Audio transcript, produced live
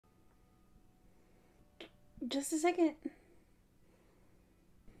Just a second.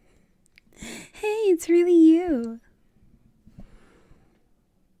 Hey, it's really you.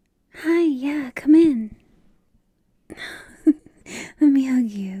 Hi, yeah, come in. Let me hug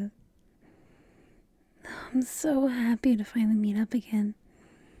you. I'm so happy to finally meet up again.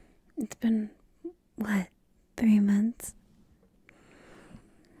 It's been, what, 3 months?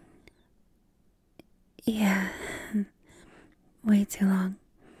 Yeah, way too long.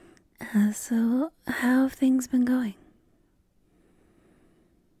 So, how have things been going?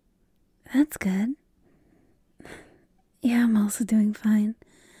 That's good. Yeah, I'm also doing fine.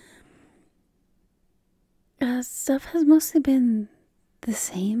 Stuff has mostly been the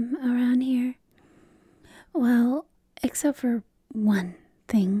same around here. Well, except for one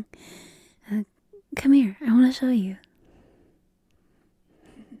thing. Uh, Come here, I want to show you.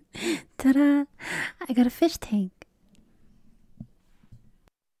 Ta-da! I got a fish tank.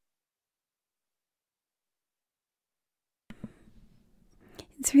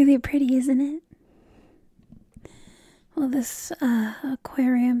 It's really pretty, isn't it? Well, this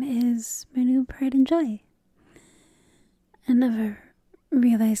aquarium is my new pride and joy. I never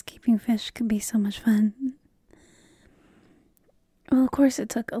realized keeping fish could be so much fun. Well, of course, it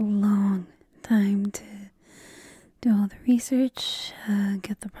took a long time to do all the research,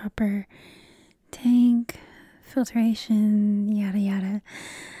 get the proper tank, filtration, yada yada.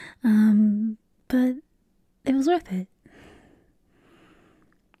 But it was worth it.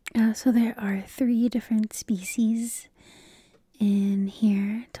 So there are 3 different species in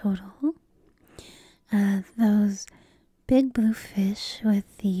here total. Those big blue fish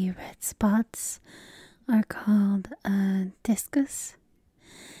with the red spots are called discus,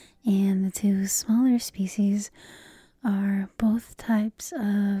 and the 2 smaller species are both types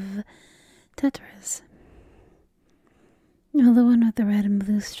of tetras. Well, the one with the red and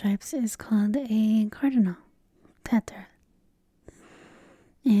blue stripes is called a cardinal tetra,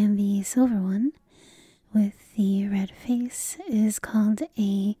 and the silver one with the red face is called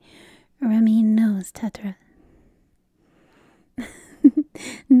a rummy nose tetra.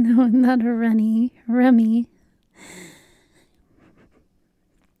 No, not a runny, rummy.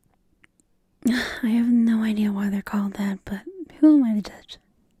 I have no idea why they're called that, but who am I to judge?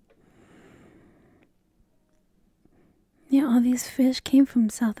 Yeah, all these fish came from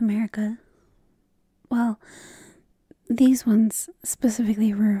South America. Well, these ones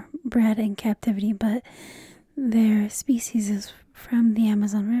specifically were bred in captivity, but their species is from the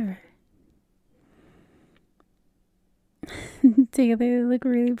Amazon River. Together they look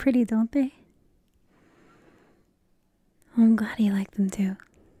really pretty, don't they? I'm glad you like them too.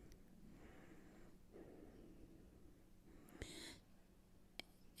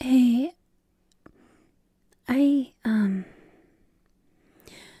 Hey, I, I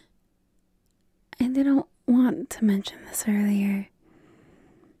didn't want to mention this earlier,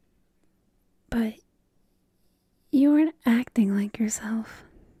 but you weren't acting like yourself.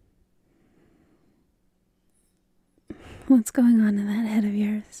 What's going on in that head of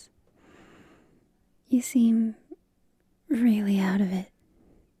yours? You seem really out of it.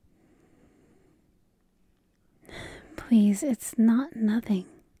 Please, it's not nothing.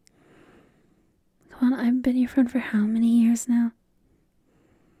 Come on, I've been your friend for how many years now?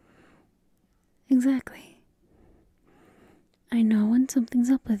 Exactly. I know when something's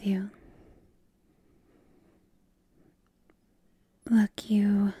up with you. Look,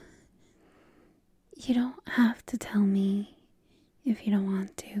 you don't have to tell me if you don't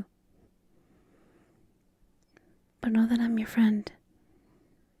want to. But know that I'm your friend.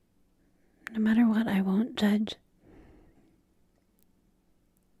 No matter what, I won't judge.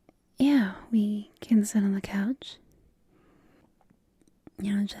 Yeah, we can sit on the couch.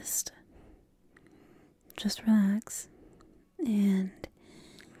 Just relax and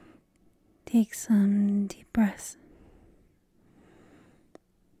take some deep breaths.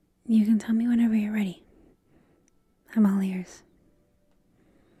 You can tell me whenever you're ready. I'm all ears.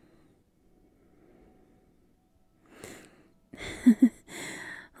 Well,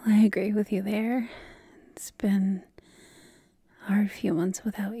 I agree with you there. It's been a hard few months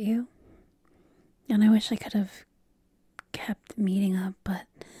without you. And I wish I could have kept meeting up, but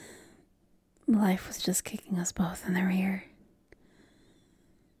life was just kicking us both in the rear.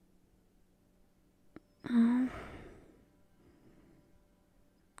 Oh,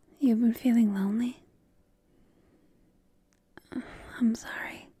 you've been feeling lonely? I'm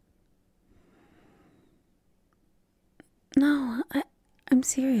sorry. No, I'm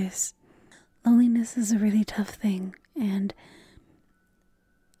serious. Loneliness is a really tough thing, and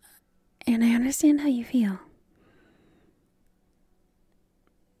I understand how you feel.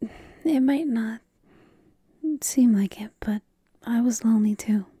 It might not don't seem like it, but I was lonely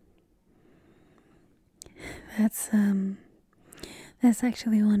too. That's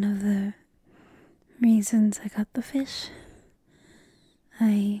actually one of the reasons I got the fish.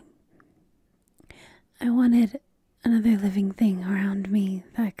 I wanted another living thing around me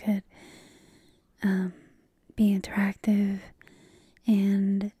that could be interactive,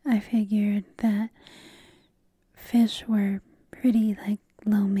 and I figured that fish were pretty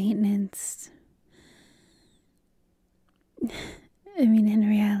low maintenance. I mean, in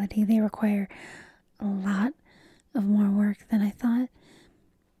reality, they require a lot of more work than I thought,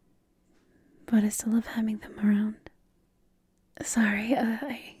 but I still love having them around. Sorry,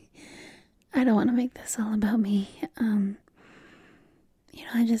 I don't want to make this all about me.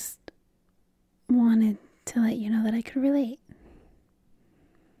 I just wanted to let you know that I could relate.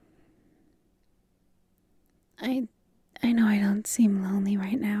 I know I don't seem lonely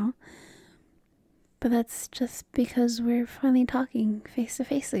right now, but that's just because we're finally talking face to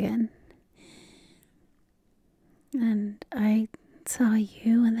face again. And I saw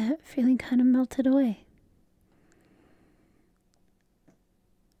you and that feeling kind of melted away.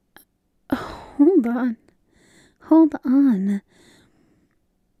 Oh, hold on. Hold on.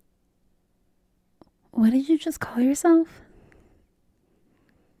 What did you just call yourself?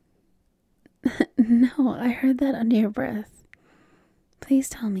 No, I heard that under your breath. Please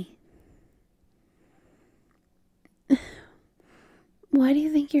tell me. Why do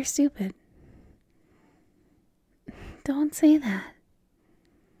you think you're stupid? Don't say that.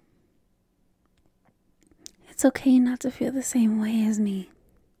 It's okay not to feel the same way as me.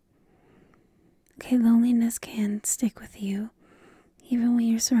 Okay, loneliness can stick with you, even when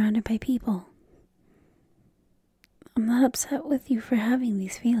you're surrounded by people. I'm not upset with you for having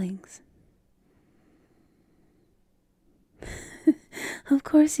these feelings. Of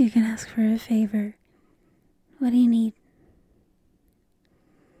course you can ask for a favor. What do you need?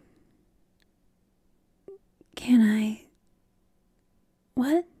 Can I...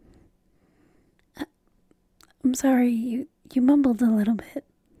 What? I'm sorry, you mumbled a little bit.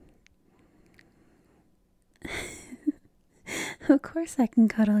 Of course I can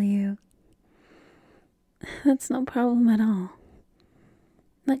cuddle you. That's no problem at all.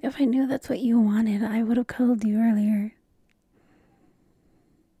 If I knew that's what you wanted, I would have cuddled you earlier.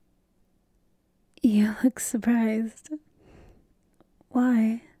 You look surprised.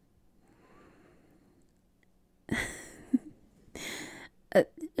 Why?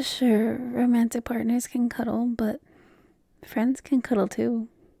 Sure, romantic partners can cuddle, but friends can cuddle too.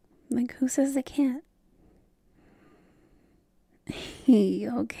 Who says they can't?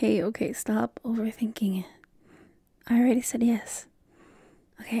 Okay, stop overthinking it. I already said yes.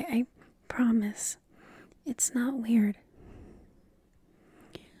 Okay, I promise. It's not weird.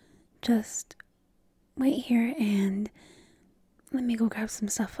 Just wait here and let me go grab some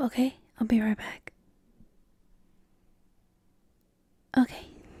stuff, okay? I'll be right back. Okay.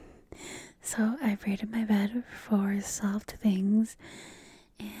 So I've raided my bed for soft things,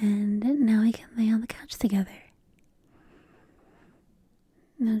 and now we can lay on the couch together.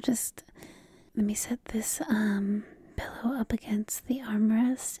 Now just let me set this pillow up against the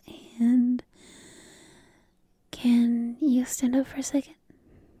armrest, and can you stand up for a second?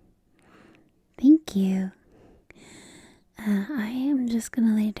 Thank you. I am just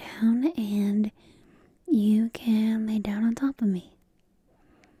gonna lay down, and you can lay down on top of me.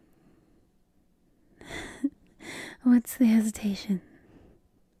 What's the hesitation?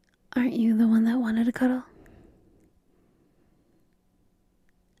 Aren't you the one that wanted to cuddle?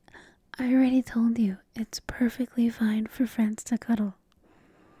 I already told you, it's perfectly fine for friends to cuddle.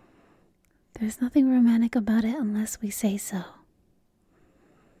 There's nothing romantic about it unless we say so.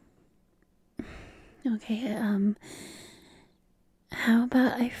 Okay, how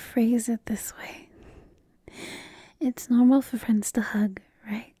about I phrase it this way? It's normal for friends to hug,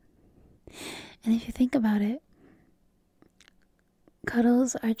 right? And if you think about it,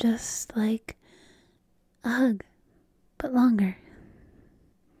 cuddles are just like a hug, but longer.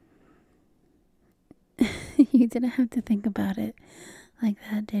 You didn't have to think about it like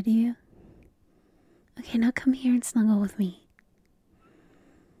that, did you? Okay, now come here and snuggle with me.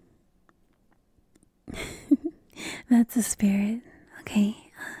 That's the spirit. Okay,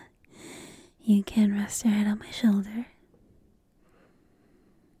 you can rest your head on my shoulder.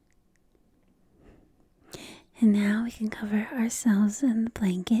 And now we can cover ourselves in the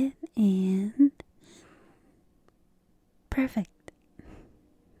blanket, and perfect.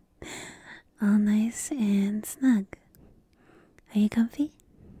 All nice and snug. Are you comfy?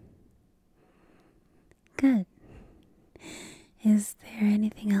 Good. Is there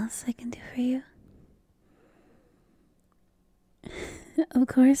anything else I can do for you? Of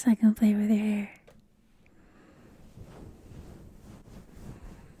course I can play with your hair.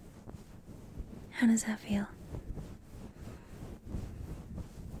 How does that feel?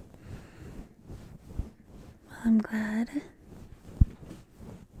 Well, I'm glad.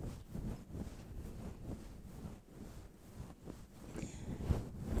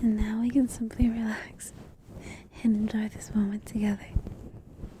 And now we can simply relax and enjoy this moment together.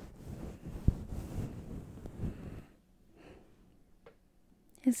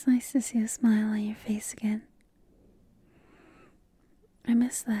 It's nice to see a smile on your face again. I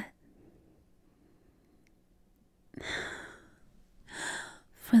miss that.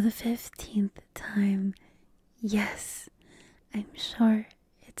 For the 15th time, yes, I'm sure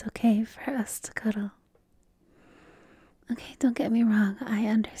it's okay for us to cuddle. Okay, don't get me wrong, I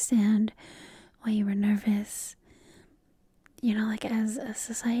understand why you were nervous. You know, like as a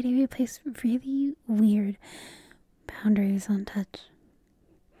society, we place really weird boundaries on touch.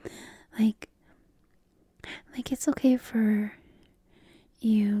 Like it's okay for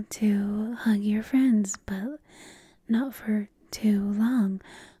you to hug your friends, but not for too long.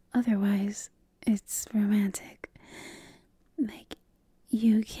 Otherwise, it's romantic. Like,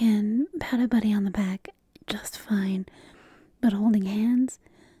 you can pat a buddy on the back just fine, but holding hands,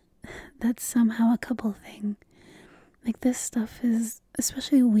 that's somehow a couple thing. Like, this stuff is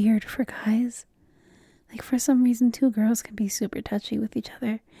especially weird for guys. Like, for some reason, two girls can be super touchy with each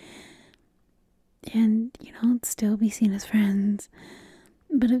other and, you know, still be seen as friends.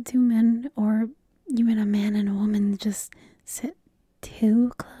 But if two men, or even a man and a woman, just sit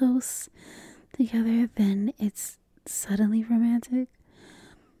too close together, then it's suddenly romantic.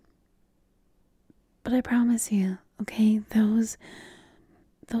 But I promise you, okay, those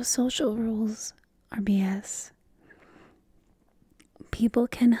social rules are BS. People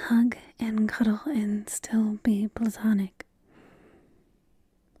can hug and cuddle and still be platonic.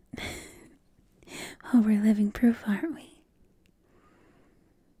 Well, we're living proof, aren't we?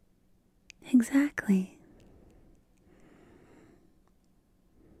 Exactly.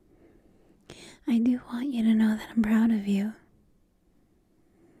 I do want you to know that I'm proud of you.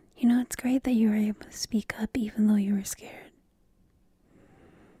 You know, it's great that you were able to speak up even though you were scared.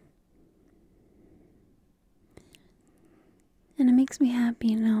 And it makes me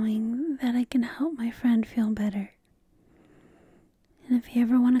happy knowing that I can help my friend feel better. And if you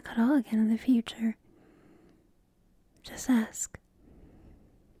ever want to cuddle again in the future, just ask.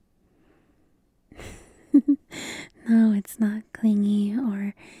 No, it's not clingy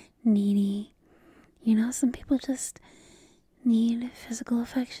or needy. You know, some people just need physical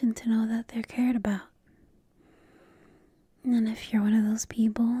affection to know that they're cared about. And if you're one of those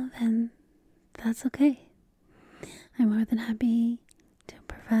people, then that's okay. I'm more than happy to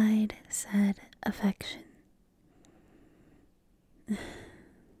provide said affection.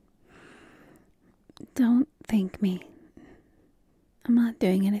 Don't thank me. I'm not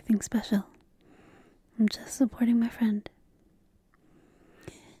doing anything special. I'm just supporting my friend.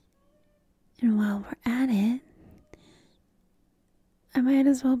 And while we're at it, I might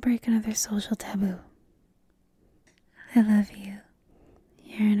as well break another social taboo. I love you.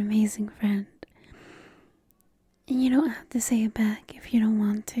 You're an amazing friend. And you don't have to say it back if you don't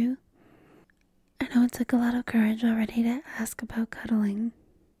want to. I know it took a lot of courage already to ask about cuddling.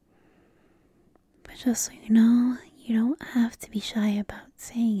 But just so you know, you don't have to be shy about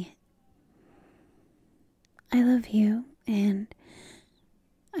saying it. I love you, and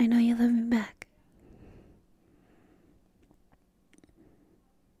I know you love me back.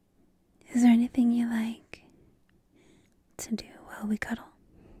 Is there anything you like to do while we cuddle?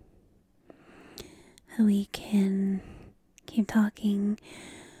 We can keep talking,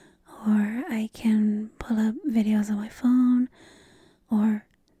 or I can pull up videos on my phone, or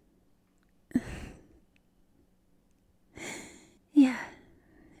yeah,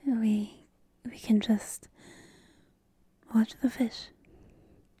 we can just watch the fish.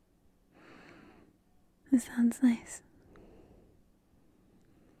 This sounds nice.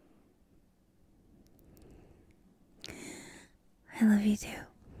 I love you too.